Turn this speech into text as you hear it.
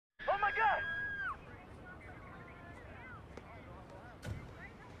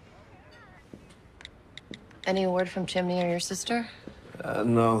Any word from Chimney or your sister?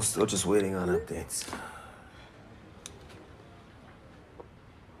 No, still just waiting on updates.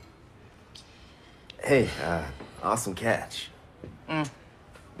 Hey, awesome catch.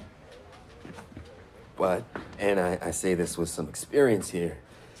 But, and I say this with some experience here,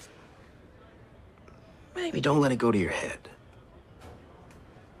 maybe don't let it go to your head.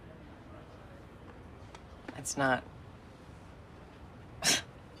 It's not.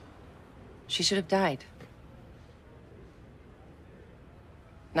 She should have died.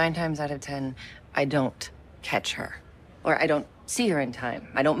 9 times out of 10, I don't catch her. Or I don't see her in time.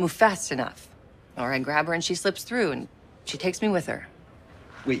 I don't move fast enough. Or I grab her and she slips through and she takes me with her.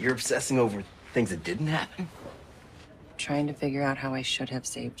 Wait, you're obsessing over things that didn't happen? Trying to figure out how I should have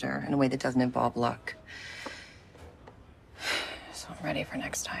saved her in a way that doesn't involve luck. So I'm ready for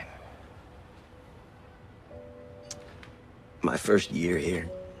next time. My first year here,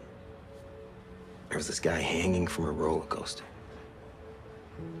 there was this guy hanging from a roller coaster.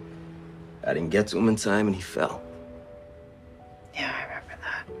 I didn't get to him in time and he fell. Yeah, I remember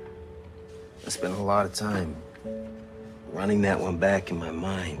that. I spent a lot of time running that one back in my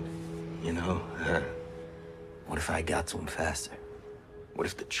mind, you know? What if I got to him faster? What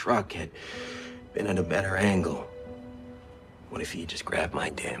if the truck had been at a better angle? What if he just grabbed my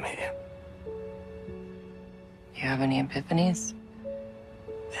damn hand? You have any epiphanies?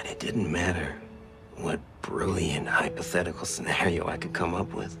 That it didn't matter what brilliant hypothetical scenario I could come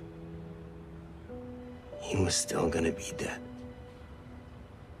up with. He was still gonna be dead.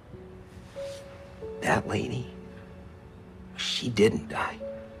 That lady, she didn't die.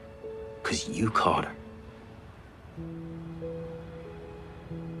 'Cause you caught her.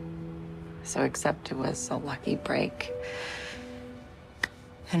 So accept it was a lucky break.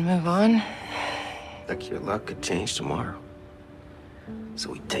 And move on. Like your luck could change tomorrow.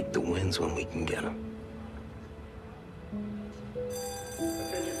 So we take the wins when we can get them.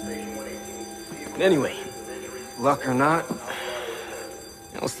 Anyway, luck or not,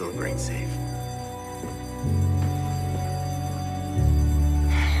 that was still a great save.